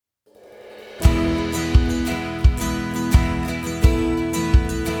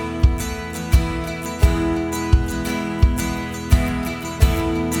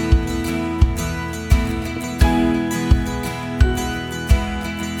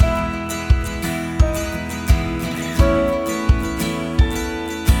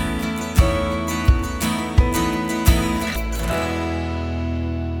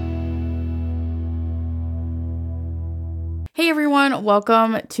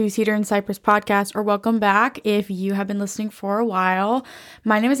Welcome to Cedar and Cypress Podcast, or welcome back if you have been listening for a while.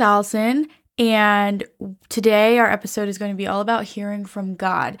 My name is Allison, and today our episode is going to be all about hearing from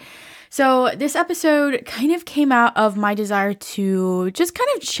God. So this episode kind of came out of my desire to just kind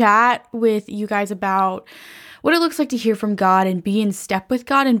of chat with you guys about what it looks like to hear from God and be in step with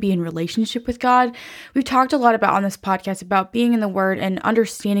God and be in relationship with God. We've talked a lot about on this podcast about being in the Word and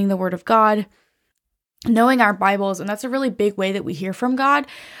understanding the Word of God, knowing our Bibles, and that's a really big way that we hear from God.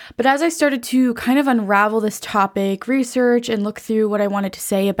 But as I started to kind of unravel this topic, research, and look through what I wanted to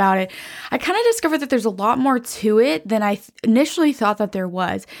say about it, I kind of discovered that there's a lot more to it than I initially thought that there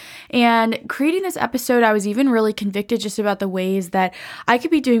was. And creating this episode, I was even really convicted just about the ways that I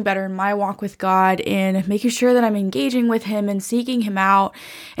could be doing better in my walk with God and making sure that I'm engaging with Him and seeking Him out.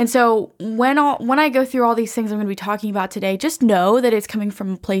 And so when I go through all these things I'm going to be talking about today, just know that it's coming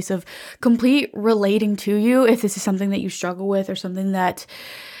from a place of complete relating to you. If this is something that you struggle with or something that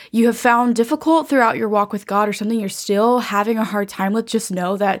you have found difficult throughout your walk with God or something you're still having a hard time with, just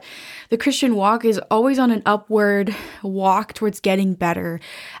know that the Christian walk is always on an upward walk towards getting better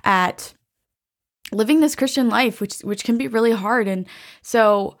at living this Christian life, which can be really hard. And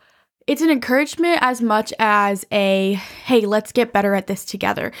so it's an encouragement as much as a, hey, let's get better at this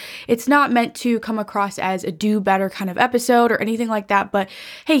together. It's not meant to come across as a do better kind of episode or anything like that, but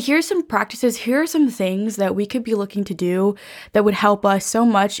hey, here's some practices, here are some things that we could be looking to do that would help us so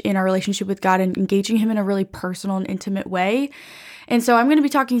much in our relationship with God and engaging Him in a really personal and intimate way. And so I'm going to be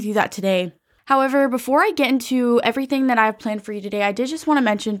talking through that today. However, before I get into everything that I have planned for you today, I did just want to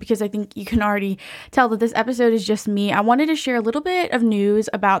mention, because I think you can already tell that this episode is just me, I wanted to share a little bit of news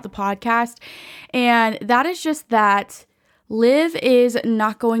about the podcast, and that is just that Liv is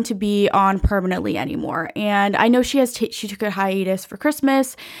not going to be on permanently anymore. And I know she took a hiatus for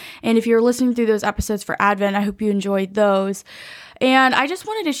Christmas, and if you're listening through those episodes for Advent, I hope you enjoyed those. And I just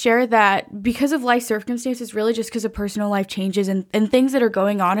wanted to share that because of life circumstances, really just because of personal life changes and things that are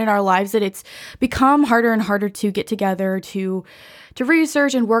going on in our lives, that it's become harder and harder to get together, to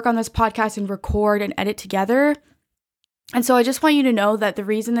research and work on this podcast and record and edit together. And so I just want you to know that the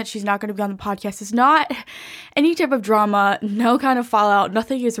reason that she's not going to be on the podcast is not any type of drama, no kind of fallout,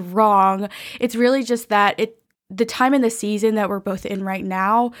 nothing is wrong. It's really just that the time in the season that we're both in right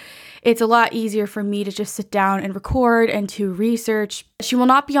now, it's a lot easier for me to just sit down and record and to research. She will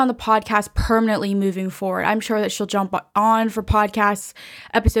not be on the podcast permanently moving forward. I'm sure that she'll jump on for podcast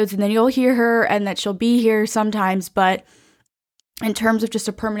episodes and then you'll hear her and that she'll be here sometimes. But in terms of just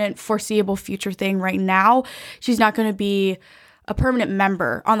a permanent foreseeable future thing right now, she's not going to be a permanent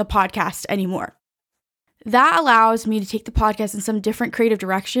member on the podcast anymore. That allows me to take the podcast in some different creative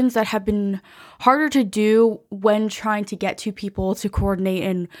directions that have been harder to do when trying to get two people to coordinate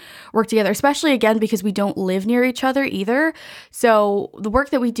and work together, especially again because we don't live near each other either. So the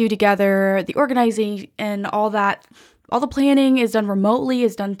work that we do together, the organizing and all that, all the planning is done remotely,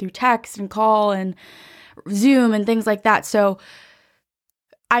 is done through text and call and Zoom and things like that. So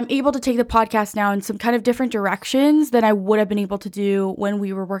I'm able to take the podcast now in some kind of different directions than I would have been able to do when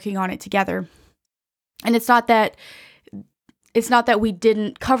we were working on it together. And it's not that we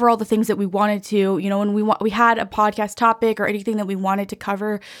didn't cover all the things that we wanted to. You know, when we had a podcast topic or anything that we wanted to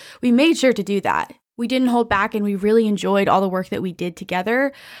cover, we made sure to do that. We didn't hold back, and we really enjoyed all the work that we did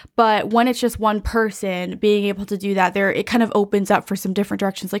together. But when it's just one person, being able to do that, it kind of opens up for some different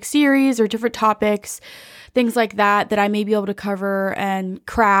directions, like series or different topics, things like that I may be able to cover and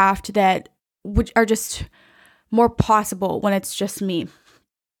craft that which are just more possible when it's just me.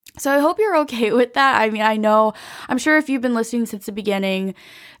 So I hope you're okay with that. I mean, I'm sure if you've been listening since the beginning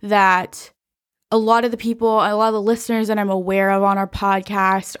that a lot of the listeners that I'm aware of on our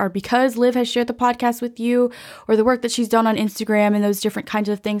podcast are because Liv has shared the podcast with you or the work that she's done on Instagram and those different kinds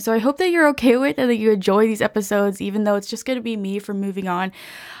of things. So I hope that you're okay with it and that you enjoy these episodes, even though it's just going to be me for moving on.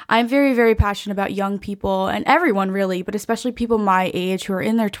 I'm very, very passionate about young people and everyone really, but especially people my age who are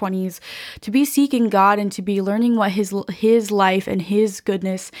in their 20s to be seeking God and to be learning what his life and his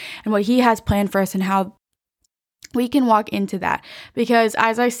goodness and what he has planned for us and how we can walk into that. Because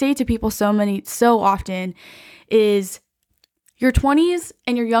as I say to people so often is your 20s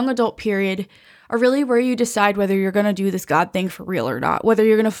and your young adult period are really where you decide whether you're going to do this God thing for real or not, whether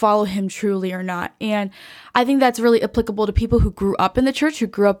you're going to follow him truly or not. And I think that's really applicable to people who grew up in the church, who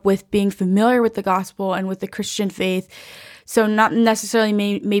grew up with being familiar with the gospel and with the Christian faith. So not necessarily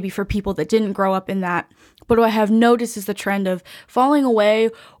maybe for people that didn't grow up in that. But what I have noticed is the trend of falling away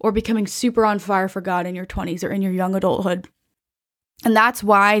or becoming super on fire for God in your 20s or in your young adulthood. And that's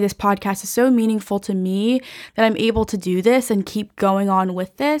why this podcast is so meaningful to me, that I'm able to do this and keep going on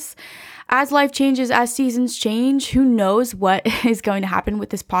with this. As life changes, as seasons change, who knows what is going to happen with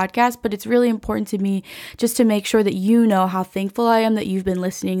this podcast, but it's really important to me just to make sure that you know how thankful I am that you've been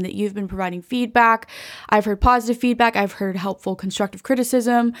listening, that you've been providing feedback. I've heard positive feedback. I've heard helpful, constructive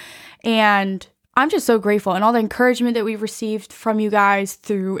criticism, and I'm just so grateful, and all the encouragement that we've received from you guys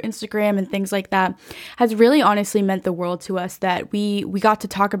through Instagram and things like that has really honestly meant the world to us, that we got to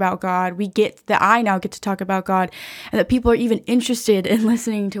talk about God. I now get to talk about God, and that people are even interested in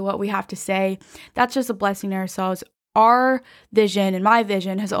listening to what we have to say. That's just a blessing to ourselves. Our vision and my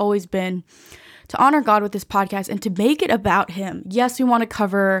vision has always been to honor God with this podcast and to make it about Him. Yes, we want to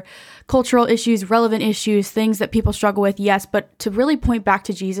cover cultural issues, relevant issues, things that people struggle with, yes, but to really point back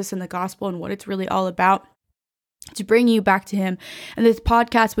to Jesus and the gospel and what it's really all about, to bring you back to Him. And this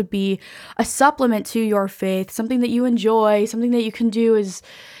podcast would be a supplement to your faith, something that you enjoy, something that you can do as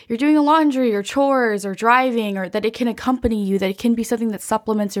you're doing the laundry or chores or driving, or that it can accompany you, that it can be something that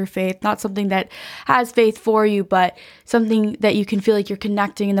supplements your faith, not something that has faith for you, but something that you can feel like you're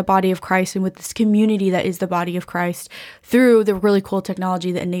connecting in the body of Christ and with this community that is the body of Christ through the really cool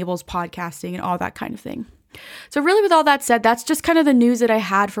technology that enables podcasting and all that kind of thing. So really, with all that said, that's just kind of the news that I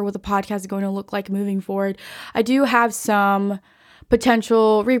had for what the podcast is going to look like moving forward. I do have some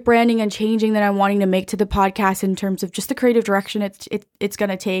potential rebranding and changing that I'm wanting to make to the podcast in terms of just the creative direction it's going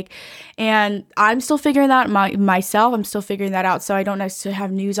to take. And I'm still figuring that myself. I'm still figuring that out. So I don't necessarily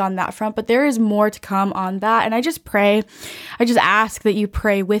have news on that front, but there is more to come on that. And I just ask that you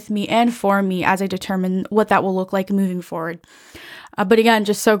pray with me and for me as I determine what that will look like moving forward. But again,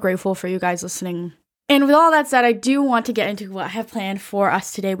 just so grateful for you guys listening. And with all that said, I do want to get into what I have planned for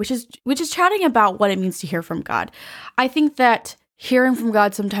us today, which is chatting about what it means to hear from God. I think that hearing from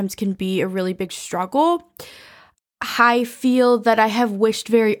God sometimes can be a really big struggle. I feel that I have wished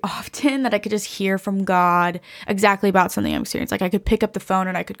very often that I could just hear from God exactly about something I'm experiencing. Like I could pick up the phone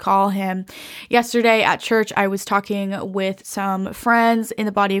and I could call Him. Yesterday at church, I was talking with some friends in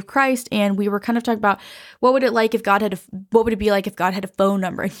the body of Christ, and we were kind of talking about what would it be like if God had a phone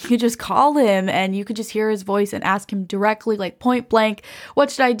number, and you could just call Him and you could just hear His voice and ask Him directly, like point blank,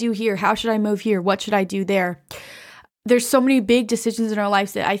 what should I do here? How should I move here? What should I do there? There's so many big decisions in our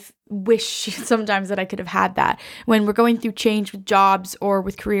lives that I wish sometimes that I could have had that. When we're going through change with jobs or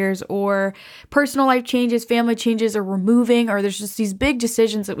with careers or personal life changes, family changes, or we're moving, or there's just these big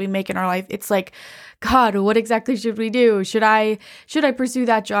decisions that we make in our life. It's like, God, what exactly should we do? Should I pursue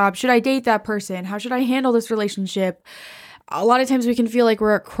that job? Should I date that person? How should I handle this relationship? A lot of times we can feel like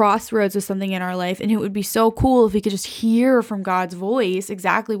we're at crossroads with something in our life, and it would be so cool if we could just hear from God's voice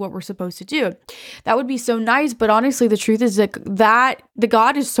exactly what we're supposed to do. That would be so nice, but honestly, the truth is that the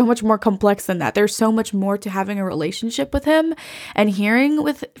God is so much more complex than that. There's so much more to having a relationship with Him and hearing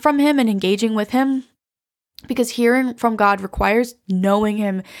from Him and engaging with Him. Because hearing from God requires knowing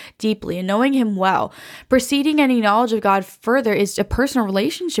Him deeply and knowing Him well. Preceding any knowledge of God further is a personal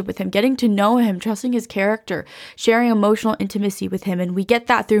relationship with Him, getting to know Him, trusting His character, sharing emotional intimacy with Him. And we get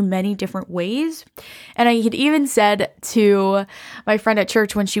that through many different ways. And I had even said to my friend at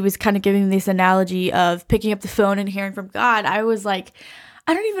church when she was kind of giving this analogy of picking up the phone and hearing from God, I was like,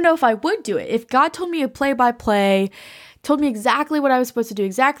 I don't even know if I would do it. If God told me a play-by-play, told me exactly what I was supposed to do,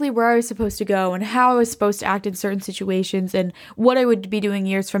 exactly where I was supposed to go, and how I was supposed to act in certain situations, and what I would be doing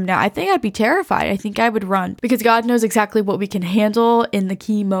years from now, I think I'd be terrified. I think I would run, because God knows exactly what we can handle in the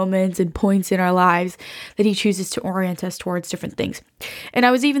key moments and points in our lives that He chooses to orient us towards different things. And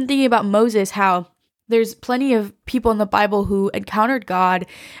I was even thinking about Moses, how there's plenty of people in the Bible who encountered God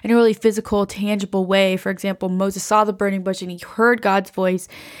in a really physical, tangible way. For example, Moses saw the burning bush and he heard God's voice.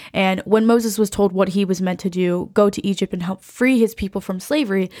 And when Moses was told what he was meant to do, go to Egypt and help free his people from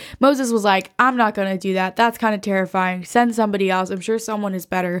slavery, Moses was like, I'm not going to do that. That's kind of terrifying. Send somebody else. I'm sure someone is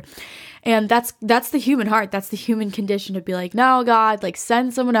better. And that's the human heart. That's the human condition to be like, no, God, like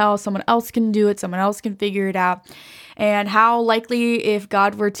send someone else. Someone else can do it. Someone else can figure it out. And how likely if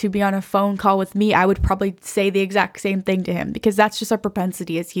God were to be on a phone call with me, I would probably say the exact same thing to Him, because that's just our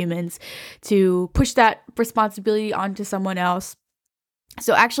propensity as humans to push that responsibility onto someone else.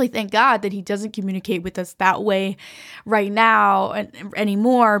 So actually thank God that He doesn't communicate with us that way right now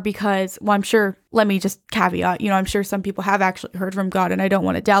anymore, because, well, I'm sure, let me just caveat, I'm sure some people have actually heard from God, and I don't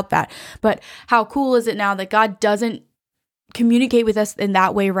want to doubt that. But how cool is it now that God doesn't communicate with us in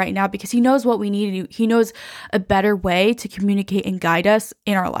that way right now, because He knows what we need to do. He knows a better way to communicate and guide us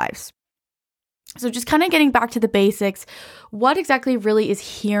in our lives. So just kind of getting back to the basics, what exactly really is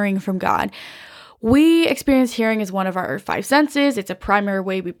hearing from God? We experience hearing as one of our five senses. It's a primary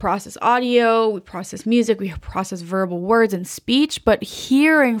way we process audio, we process music, we process verbal words and speech, but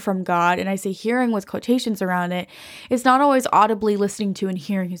hearing from God, and I say hearing with quotations around it, is not always audibly listening to and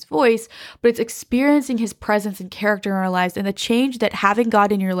hearing his voice, but it's experiencing his presence and character in our lives and the change that having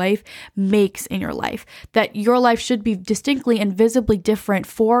God in your life makes in your life. That your life should be distinctly and visibly different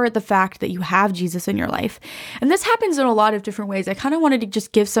for the fact that you have Jesus in your life. And this happens in a lot of different ways. I kind of wanted to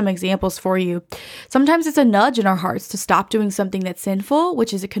just give some examples for you. Sometimes it's a nudge in our hearts to stop doing something that's sinful,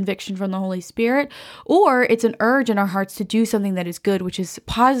 which is a conviction from the Holy Spirit, or it's an urge in our hearts to do something that is good, which is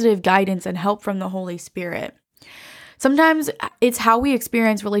positive guidance and help from the Holy Spirit. Sometimes it's how we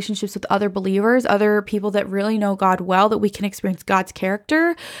experience relationships with other believers, other people that really know God well, that we can experience God's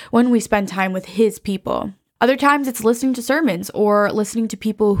character when we spend time with his people. Other times it's listening to sermons or listening to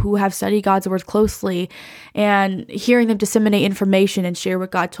people who have studied God's word closely and hearing them disseminate information and share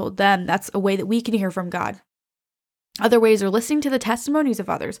what God told them. That's a way that we can hear from God. Other ways are listening to the testimonies of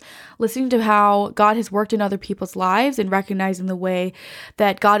others, listening to how God has worked in other people's lives and recognizing the way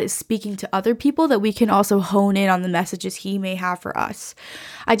that God is speaking to other people, that we can also hone in on the messages he may have for us.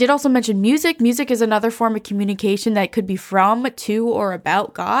 I did also mention music. Music is another form of communication that could be from, to, or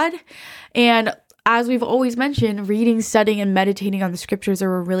about God. And as we've always mentioned, reading, studying, and meditating on the scriptures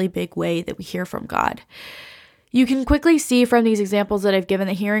are a really big way that we hear from God. You can quickly see from these examples that I've given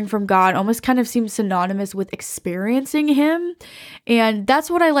that hearing from God almost kind of seems synonymous with experiencing him. And that's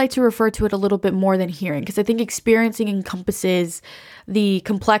what I like to refer to it a little bit more than hearing, because I think experiencing encompasses the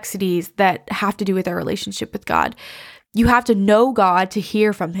complexities that have to do with our relationship with God. You have to know God to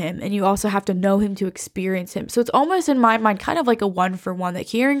hear from him, and you also have to know him to experience him. So it's almost in my mind kind of like a 1-for-1, that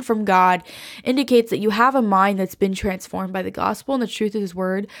hearing from God indicates that you have a mind that's been transformed by the gospel and the truth of his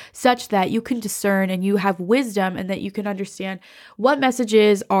word, such that you can discern and you have wisdom, and that you can understand what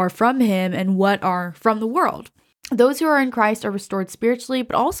messages are from him and what are from the world. Those who are in Christ are restored spiritually,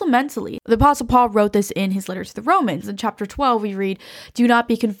 but also mentally. The Apostle Paul wrote this in his letter to the Romans. In chapter 12, we read, "Do not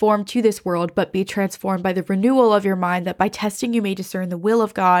be conformed to this world, but be transformed by the renewal of your mind, that by testing you may discern the will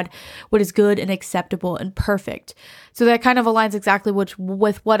of God, what is good and acceptable and perfect." So that kind of aligns exactly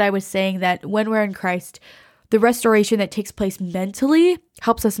with what I was saying, that when we're in Christ, the restoration that takes place mentally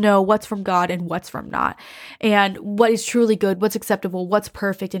helps us know what's from God and what's from not, and what is truly good, what's acceptable, what's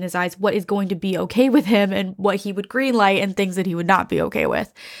perfect in his eyes, what is going to be okay with him, and what he would greenlight and things that he would not be okay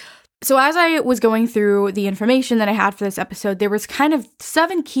with. So as I was going through the information that I had for this episode, there was kind of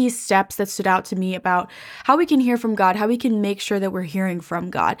 7 key steps that stood out to me about how we can hear from God, how we can make sure that we're hearing from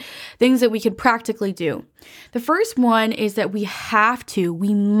God, things that we could practically do. The first one is that we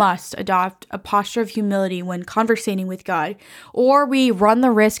must adopt a posture of humility when conversating with God, or we run the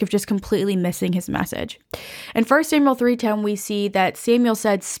risk of just completely missing his message. In 1 Samuel 3:10, we see that Samuel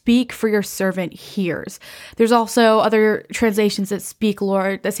said, "Speak, for your servant hears." There's also other translations that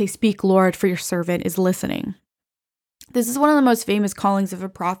say, "Speak, Lord, for your servant is listening." This is one of the most famous callings of a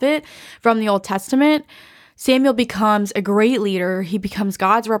prophet from the Old Testament. Samuel becomes a great leader. He becomes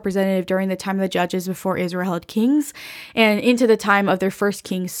God's representative during the time of the judges before Israel had kings, and into the time of their first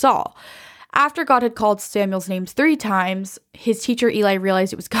king, Saul. After God had called Samuel's name 3 times, his teacher Eli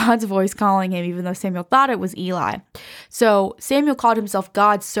realized it was God's voice calling him, even though Samuel thought it was Eli. So Samuel called himself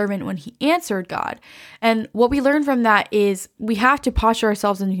God's servant when he answered God. And what we learn from that is we have to posture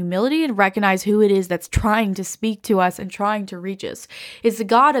ourselves in humility and recognize who it is that's trying to speak to us and trying to reach us. It's the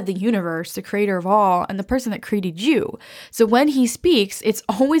God of the universe, the creator of all, and the person that created you. So when he speaks, it's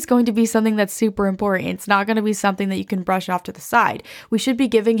always going to be something that's super important. It's not going to be something that you can brush off to the side. We should be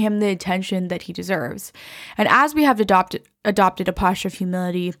giving him the attention that he deserves. And as we have adopted a posture of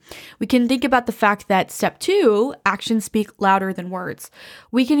humility, we can think about the fact that step 2, actions speak louder than words.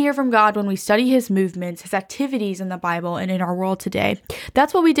 We can hear from God when we study his movements, his activities in the Bible and in our world today.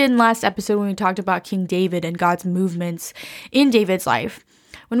 That's what we did in last episode when we talked about King David and God's movements in David's life.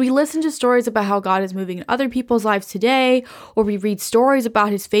 When we listen to stories about how God is moving in other people's lives today, or we read stories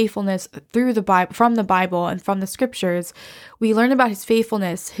about his faithfulness through the Bible, from the Bible and from the scriptures, we learn about his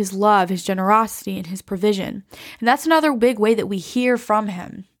faithfulness, his love, his generosity, and his provision. And that's another big way that we hear from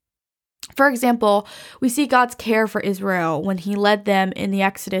him. For example, we see God's care for Israel when he led them in the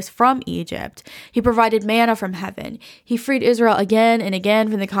Exodus from Egypt. He provided manna from heaven. He freed Israel again and again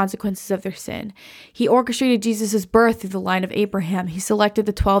from the consequences of their sin. He orchestrated Jesus' birth through the line of Abraham. He selected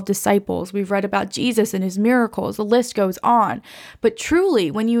the 12 disciples. We've read about Jesus and his miracles. The list goes on. But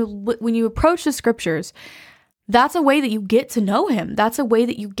truly, when you approach the scriptures, That's a way that you get to know him. That's a way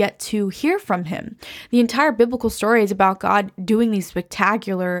that you get to hear from him. The entire biblical story is about God doing these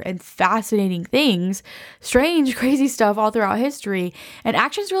spectacular and fascinating things, strange, crazy stuff all throughout history. And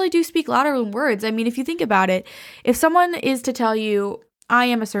actions really do speak louder than words. I mean, if you think about it, if someone is to tell you, I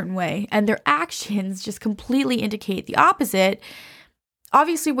am a certain way, and their actions just completely indicate the opposite,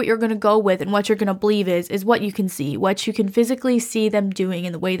 obviously what you're going to go with and what you're going to believe is what you can see, what you can physically see them doing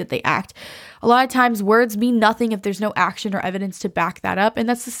in the way that they act. A lot of times words mean nothing if there's no action or evidence to back that up. And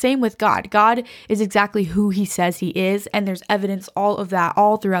that's the same with God. God is exactly who he says he is. And there's evidence all of that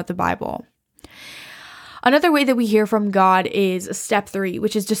all throughout the Bible. Another way that we hear from God is step 3,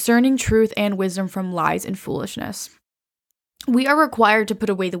 which is discerning truth and wisdom from lies and foolishness. We are required to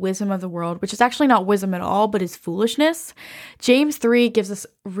put away the wisdom of the world, which is actually not wisdom at all, but is foolishness. James 3 gives us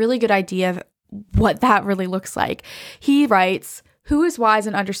a really good idea of what that really looks like. He writes, "Who is wise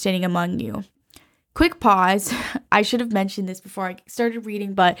and understanding among you?" Quick pause. I should have mentioned this before I started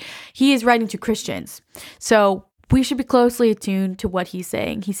reading, but he is writing to Christians. So we should be closely attuned to what he's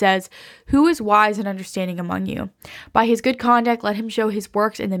saying. He says, "Who is wise and understanding among you? By his good conduct, let him show his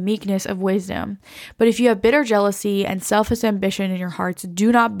works in the meekness of wisdom. But if you have bitter jealousy and selfish ambition in your hearts,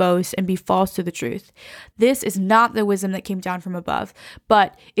 do not boast and be false to the truth. This is not the wisdom that came down from above,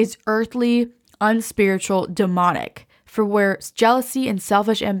 but is earthly, unspiritual, demonic. For where jealousy and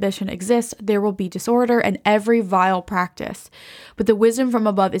selfish ambition exist, there will be disorder and every vile practice. But the wisdom from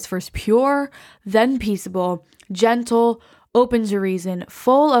above is first pure, then peaceable, gentle, open to reason,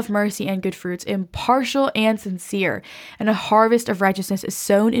 full of mercy and good fruits, impartial and sincere. And a harvest of righteousness is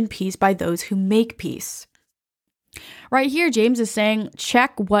sown in peace by those who make peace." Right here, James is saying,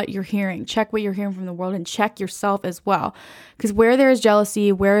 check what you're hearing. Check what you're hearing from the world and check yourself as well. Because where there is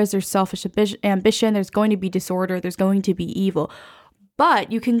jealousy, where is there selfish ambition, there's going to be disorder, there's going to be evil.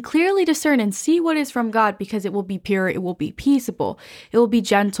 But you can clearly discern and see what is from God because it will be pure, it will be peaceable, it will be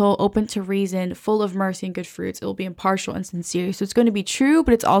gentle, open to reason, full of mercy and good fruits, it will be impartial and sincere. So it's going to be true,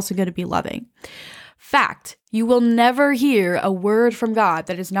 but it's also going to be loving. Fact, you will never hear a word from God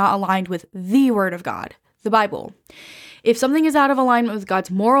that is not aligned with the word of God, the Bible. If something is out of alignment with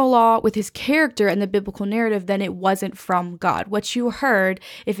God's moral law, with his character and the biblical narrative, then it wasn't from God. What you heard,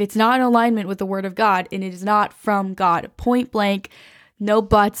 if it's not in alignment with the word of God, and it is not from God, point blank, no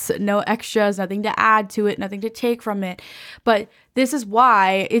buts, no extras, nothing to add to it, nothing to take from it. But this is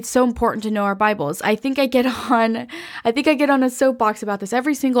why it's so important to know our Bibles. I think I get on a soapbox about this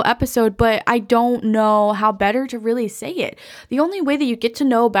every single episode, but I don't know how better to really say it. The only way that you get to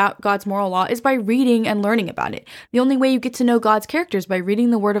know about God's moral law is by reading and learning about it. The only way you get to know God's character is by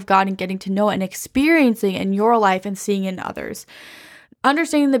reading the word of God and getting to know it and experiencing it in your life and seeing it in others.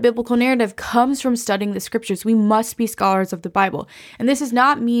 Understanding the biblical narrative comes from studying the scriptures. We must be scholars of the Bible. And this is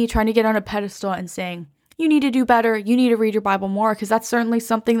not me trying to get on a pedestal and saying, you need to do better, you need to read your Bible more, because that's certainly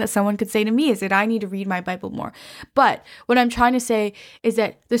something that someone could say to me, is that I need to read my Bible more. But what I'm trying to say is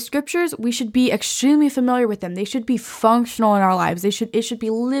that the scriptures, we should be extremely familiar with them. They should be functional in our lives. It should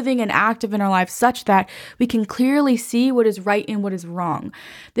be living and active in our lives such that we can clearly see what is right and what is wrong.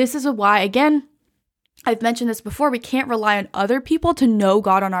 This is why, again, I've mentioned this before, we can't rely on other people to know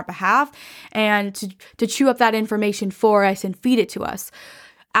God on our behalf and to chew up that information for us and feed it to us.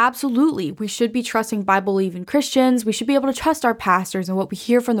 Absolutely, we should be trusting Bible-believing Christians. We should be able to trust our pastors and what we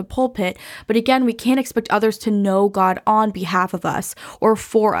hear from the pulpit. But again, we can't expect others to know God on behalf of us or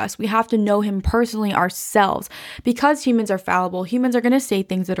for us. We have to know him personally ourselves. Because humans are fallible, humans are going to say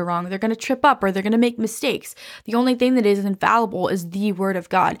things that are wrong. They're going to trip up or they're going to make mistakes. The only thing that is infallible is the word of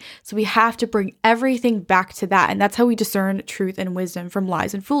God. So we have to bring everything back to that. And that's how we discern truth and wisdom from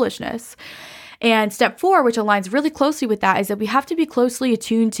lies and foolishness. And step 4, which aligns really closely with that, is that we have to be closely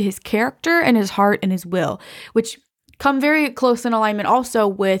attuned to his character and his heart and his will, which come very close in alignment also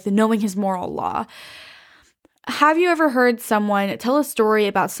with knowing his moral law. Have you ever heard someone tell a story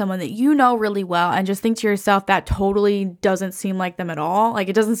about someone that you know really well and just think to yourself, that totally doesn't seem like them at all? Like,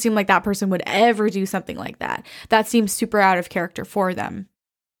 it doesn't seem like that person would ever do something like that. That seems super out of character for them.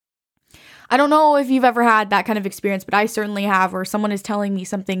 I don't know if you've ever had that kind of experience, but I certainly have, where someone is telling me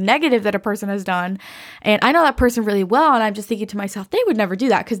something negative that a person has done, and I know that person really well, and I'm just thinking to myself, they would never do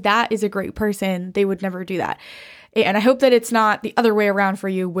that, because that is a great person. They would never do that. And I hope that it's not the other way around for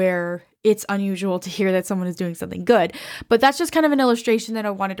you, where it's unusual to hear that someone is doing something good. But that's just kind of an illustration that I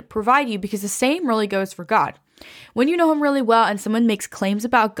wanted to provide you, because the same really goes for God. When you know him really well and someone makes claims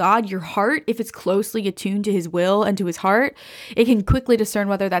about God, your heart, if it's closely attuned to his will and to his heart, it can quickly discern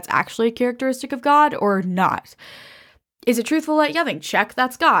whether that's actually a characteristic of God or not. Is it truthful yet yelling? Check,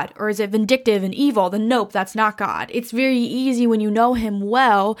 that's God. Or is it vindictive and evil? Then nope, that's not God. It's very easy when you know him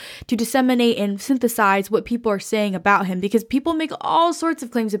well to disseminate and synthesize what people are saying about him, because people make all sorts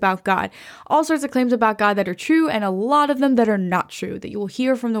of claims about God, all sorts of claims about God that are true, and a lot of them that are not true, that you will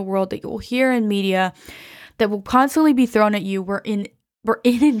hear from the world, that you will hear in media, that will constantly be thrown at you. We're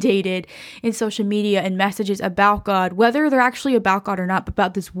inundated in social media and messages about God, whether they're actually about God or not, but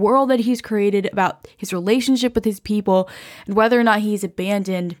about this world that he's created, about his relationship with his people, and whether or not he's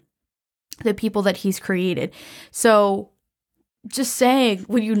abandoned the people that he's created. So just saying,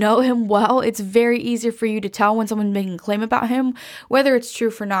 when you know him well, it's very easy for you to tell when someone's making a claim about him, whether it's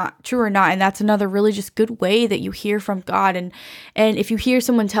true or not. And that's another really just good way that you hear from God. And if you hear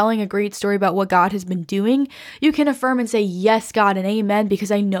someone telling a great story about what God has been doing, you can affirm and say, yes, God, and amen,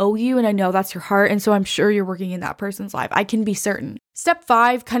 because I know you and I know that's your heart. And so I'm sure you're working in that person's life. I can be certain. Step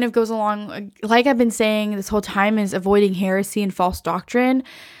 5 kind of goes along, like I've been saying this whole time, is avoiding heresy and false doctrine.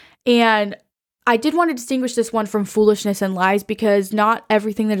 And I did want to distinguish this one from foolishness and lies, because not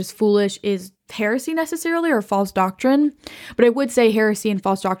everything that is foolish is heresy necessarily or false doctrine. But I would say heresy and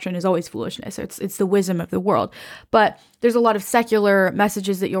false doctrine is always foolishness. It's the wisdom of the world. But there's a lot of secular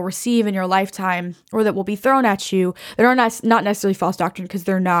messages that you'll receive in your lifetime, or that will be thrown at you, that are not necessarily false doctrine, because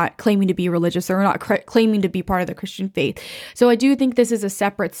they're not claiming to be religious. They're not claiming to be part of the Christian faith. So I do think this is a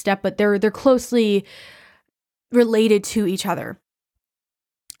separate step, but they're closely related to each other.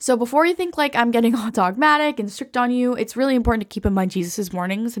 So before you think like I'm getting all dogmatic and strict on you, it's really important to keep in mind Jesus'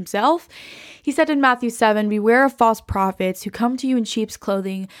 warnings himself. He said in Matthew 7, "Beware of false prophets who come to you in sheep's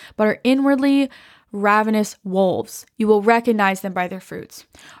clothing, but are inwardly ravenous wolves. You will recognize them by their fruits.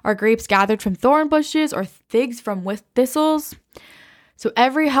 Are grapes gathered from thorn bushes, or figs from thistles? So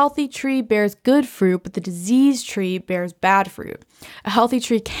every healthy tree bears good fruit, but the diseased tree bears bad fruit. A healthy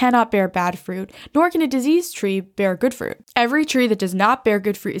tree cannot bear bad fruit, nor can a diseased tree bear good fruit. Every tree that does not bear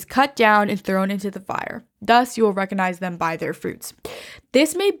good fruit is cut down and thrown into the fire. Thus you will recognize them by their fruits."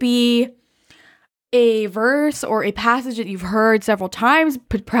 This may be a verse or a passage that you've heard several times,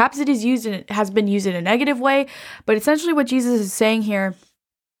 but perhaps it has been used in a negative way. But essentially what Jesus is saying here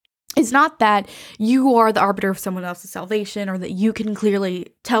is not that you are the arbiter of someone else's salvation, or that you can clearly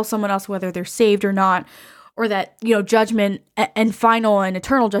tell someone else whether they're saved or not, or that, judgment and final and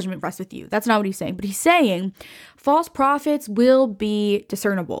eternal judgment rests with you. That's not what he's saying. But he's saying false prophets will be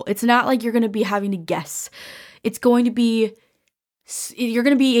discernible. It's not like you're going to be having to guess. You're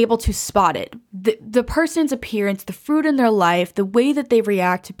going to be able to spot it. The person's appearance, the fruit in their life, the way that they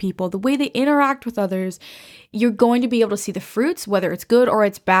react to people, the way they interact with others, you're going to be able to see the fruits, whether it's good or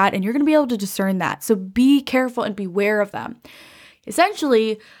it's bad, and you're going to be able to discern that. So be careful and beware of them.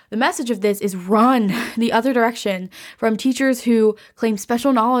 Essentially, the message of this is run the other direction from teachers who claim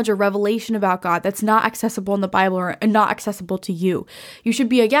special knowledge or revelation about God that's not accessible in the Bible or not accessible to you. You should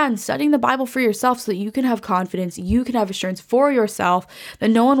be, again, studying the Bible for yourself so that you can have confidence, you can have assurance for yourself that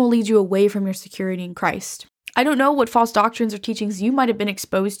no one will lead you away from your security in Christ. I don't know what false doctrines or teachings you might have been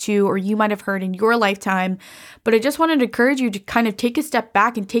exposed to or you might have heard in your lifetime, but I just wanted to encourage you to kind of take a step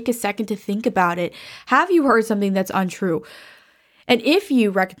back and take a second to think about it. Have you heard something that's untrue? And if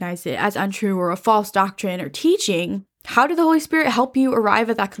you recognize it as untrue or a false doctrine or teaching, how did the Holy Spirit help you arrive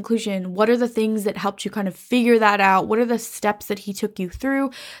at that conclusion? What are the things that helped you kind of figure that out? What are the steps that he took you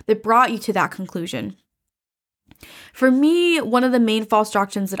through that brought you to that conclusion? For me, one of the main false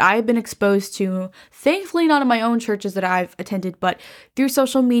doctrines that I've been exposed to, thankfully not in my own churches that I've attended, but through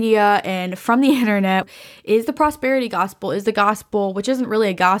social media and from the internet, is the prosperity gospel, is the gospel, which isn't really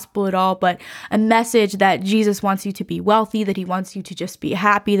a gospel at all, but a message that Jesus wants you to be wealthy, that he wants you to just be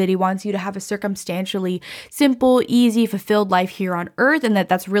happy, that he wants you to have a circumstantially simple, easy, fulfilled life here on earth, and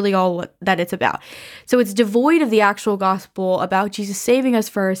that's really all that it's about. So it's devoid of the actual gospel about Jesus saving us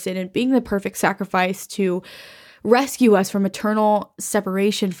for our sin and being the perfect sacrifice to rescue us from eternal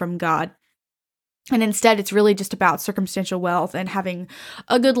separation from God. And instead, it's really just about circumstantial wealth and having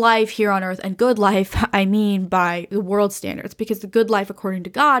a good life here on earth. And good life, I mean by the world standards, because the good life according to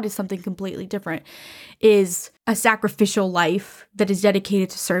God is something completely different, is a sacrificial life that is dedicated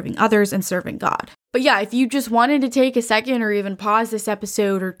to serving others and serving God. But yeah, if you just wanted to take a second or even pause this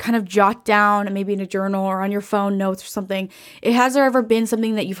episode or kind of jot down, maybe in a journal or on your phone notes or something, has there ever been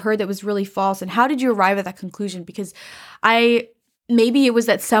something that you've heard that was really false? And how did you arrive at that conclusion? Because maybe it was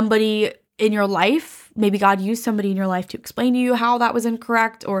that somebody in your life maybe God used somebody in your life to explain to you how that was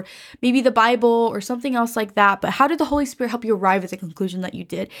incorrect, or maybe the Bible or something else like that. But how did the Holy Spirit help you arrive at the conclusion that you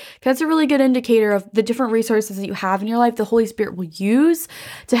did? Because that's a really good indicator of the different resources that you have in your life the Holy Spirit will use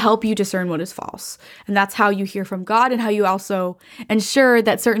to help you discern what is false. And that's how you hear from God, and how you also ensure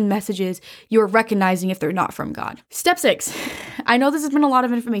that certain messages you're recognizing if they're not from God. Step 6. I know this has been a lot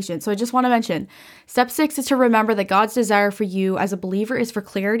of information, so I just want to mention step 6 is to remember that God's desire for you as a believer is for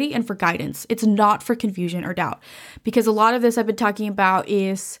clarity and for guidance. It's not for confusion or doubt, because a lot of this I've been talking about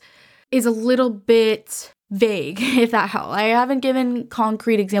is a little bit vague, if that helps. I haven't given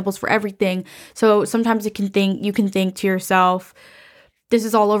concrete examples for everything, so sometimes you can think to yourself, this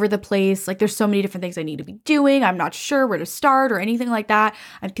is all over the place. Like, there's so many different things I need to be doing. I'm not sure where to start or anything like that.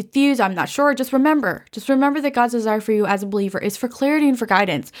 I'm confused. I'm not sure. Just remember that God's desire for you as a believer is for clarity and for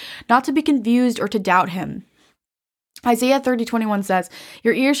guidance, not to be confused or to doubt him. Isaiah 30:21 says,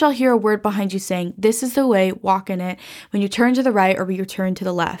 "Your ear shall hear a word behind you saying, 'This is the way, walk in it,' when you turn to the right or when you turn to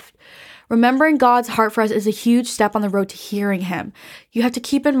the left." Remembering God's heart for us is a huge step on the road to hearing him. You have to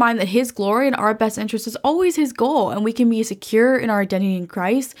keep in mind that his glory and our best interest is always his goal, and we can be secure in our identity in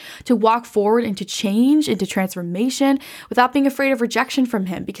Christ to walk forward into change, into transformation, without being afraid of rejection from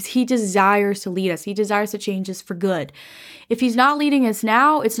him, because he desires to lead us. He desires to change us for good. If he's not leading us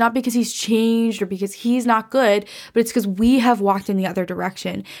now, it's not because he's changed or because he's not good, but it's because we have walked in the other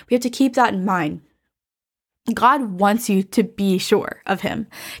direction. We have to keep that in mind. God wants you to be sure of him.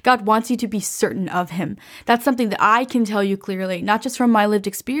 God wants you to be certain of him. That's something that I can tell you clearly, not just from my lived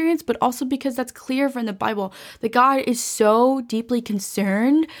experience, but also because that's clear from the Bible, that God is so deeply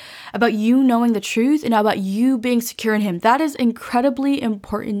concerned about you knowing the truth and about you being secure in him. That is incredibly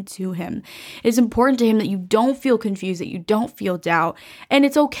important to him. It is important to him that you don't feel confused, that you don't feel doubt. And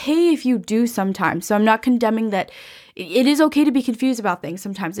it's okay if you do sometimes. So I'm not condemning that. It is okay to be confused about things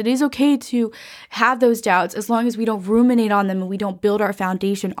sometimes. It is okay to have those doubts as long as we don't ruminate on them and we don't build our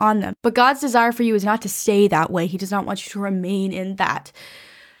foundation on them. But God's desire for you is not to stay that way. He does not want you to remain in that.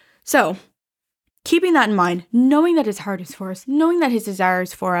 So, keeping that in mind, knowing that his heart is for us, knowing that his desire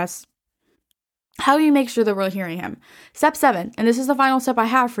is for us, how do you make sure that we're hearing him? Step 7, and this is the final step I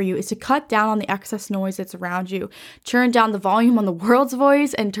have for you, is to cut down on the excess noise that's around you. Turn down the volume on the world's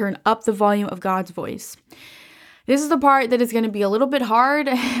voice and turn up the volume of God's voice. This is the part that is going to be a little bit hard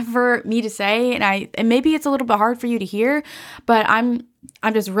for me to say, and maybe it's a little bit hard for you to hear, but I'm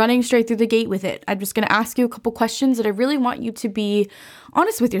just running straight through the gate with it. I'm just going to ask you a couple questions that I really want you to be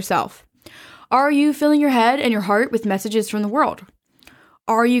honest with yourself. Are you filling your head and your heart with messages from the world?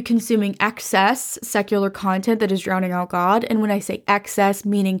 Are you consuming excess secular content that is drowning out God? And when I say excess,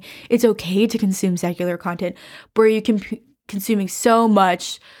 meaning it's okay to consume secular content, but are you consuming so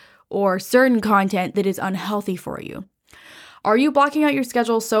much or certain content that is unhealthy for you? Are you blocking out your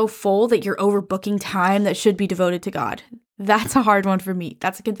schedule so full that you're overbooking time that should be devoted to God? That's a hard one for me.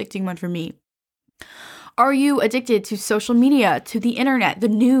 That's a convicting one for me. Are you addicted to social media, to the internet, the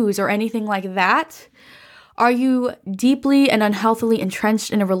news, or anything like that? Are you deeply and unhealthily entrenched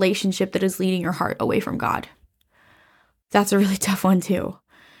in a relationship that is leading your heart away from God? That's a really tough one too,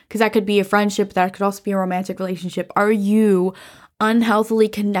 because that could be a friendship, that could also be a romantic relationship. Are you unhealthily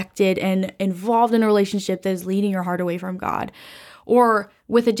connected and involved in a relationship that is leading your heart away from God? Or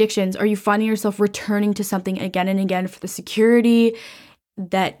with addictions, are you finding yourself returning to something again and again for the security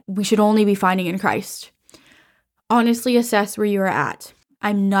that we should only be finding in Christ? Honestly assess where you are at.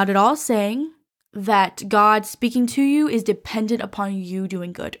 I'm not at all saying that God speaking to you is dependent upon you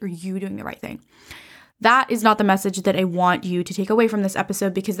doing good or you doing the right thing. That is not the message that I want you to take away from this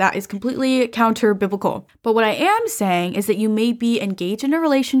episode, because that is completely counter-biblical. But what I am saying is that you may be engaged in a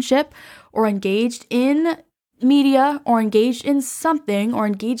relationship or engaged in media or engaged in something or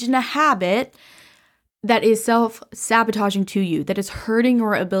engaged in a habit that is self-sabotaging to you, that is hurting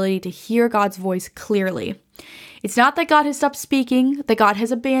your ability to hear God's voice clearly. It's not that God has stopped speaking, that God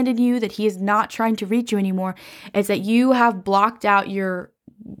has abandoned you, that he is not trying to reach you anymore. It's that you have blocked out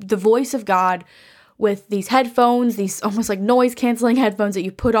the voice of God with these headphones, these almost like noise-canceling headphones that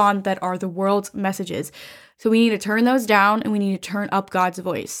you put on that are the world's messages. So we need to turn those down and we need to turn up God's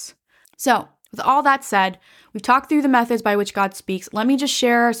voice. So with all that said, we've talked through the methods by which God speaks. Let me just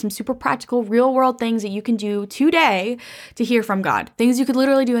share some super practical, real-world things that you can do today to hear from God. Things you could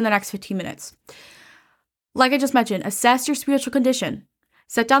literally do in the next 15 minutes. Like I just mentioned, assess your spiritual condition.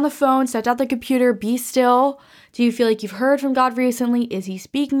 Set down the phone, set down the computer, be still. Do you feel like you've heard from God recently? Is he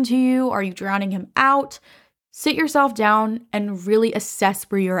speaking to you? Are you drowning him out? Sit yourself down and really assess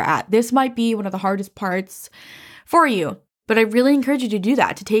where you're at. This might be one of the hardest parts for you, but I really encourage you to do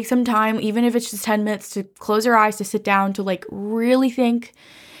that, to take some time, even if it's just 10 minutes, to close your eyes, to sit down, to like really think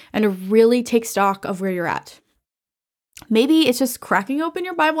and to really take stock of where you're at. Maybe it's just cracking open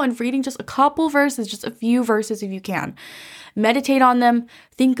your Bible and reading just a couple verses, just a few verses if you can. Meditate on them,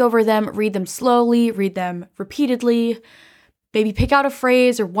 think over them, read them slowly, read them repeatedly. Maybe pick out a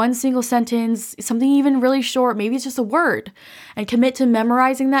phrase or one single sentence, something even really short, maybe it's just a word, and commit to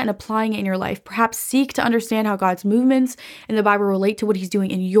memorizing that and applying it in your life. Perhaps seek to understand how God's movements in the Bible relate to what he's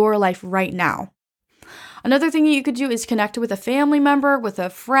doing in your life right now. Another thing that you could do is connect with a family member, with a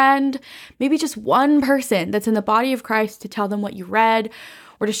friend, maybe just one person that's in the body of Christ to tell them what you read,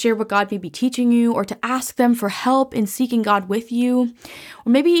 or to share what God may be teaching you, or to ask them for help in seeking God with you,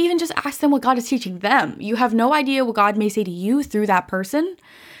 or maybe even just ask them what God is teaching them. You have no idea what God may say to you through that person.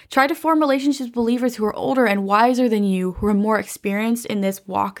 Try to form relationships with believers who are older and wiser than you, who are more experienced in this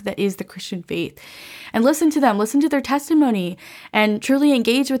walk that is the Christian faith. And listen to them, listen to their testimony, and truly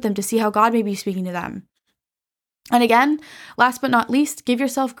engage with them to see how God may be speaking to them. And again, last but not least, give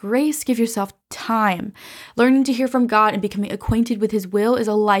yourself grace, give yourself time. Learning to hear from God and becoming acquainted with his will is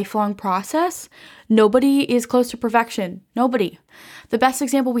a lifelong process. Nobody is close to perfection. Nobody. The best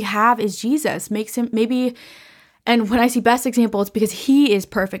example we have is Jesus. And when I see best example, it's because he is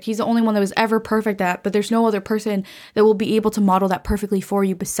perfect. He's the only one that was ever perfect at, but there's no other person that will be able to model that perfectly for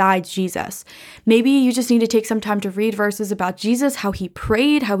you besides Jesus. Maybe you just need to take some time to read verses about Jesus, how he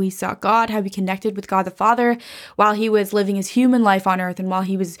prayed, how he sought God, how he connected with God the Father while he was living his human life on earth and while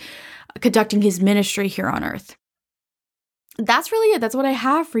he was conducting his ministry here on earth. That's really it. That's what I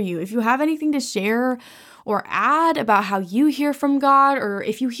have for you. If you have anything to share or add about how you hear from God, or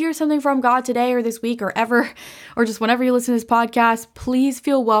if you hear something from God today or this week or ever, or just whenever you listen to this podcast, please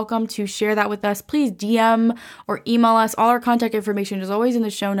feel welcome to share that with us. Please DM or email us. All our contact information is always in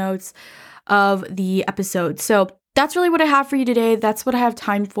the show notes of the episode. So that's really what I have for you today. That's what I have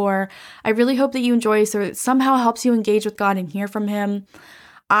time for. I really hope that you enjoy, so it somehow helps you engage with God and hear from him.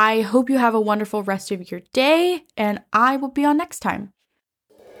 I hope you have a wonderful rest of your day, and I will be on next time.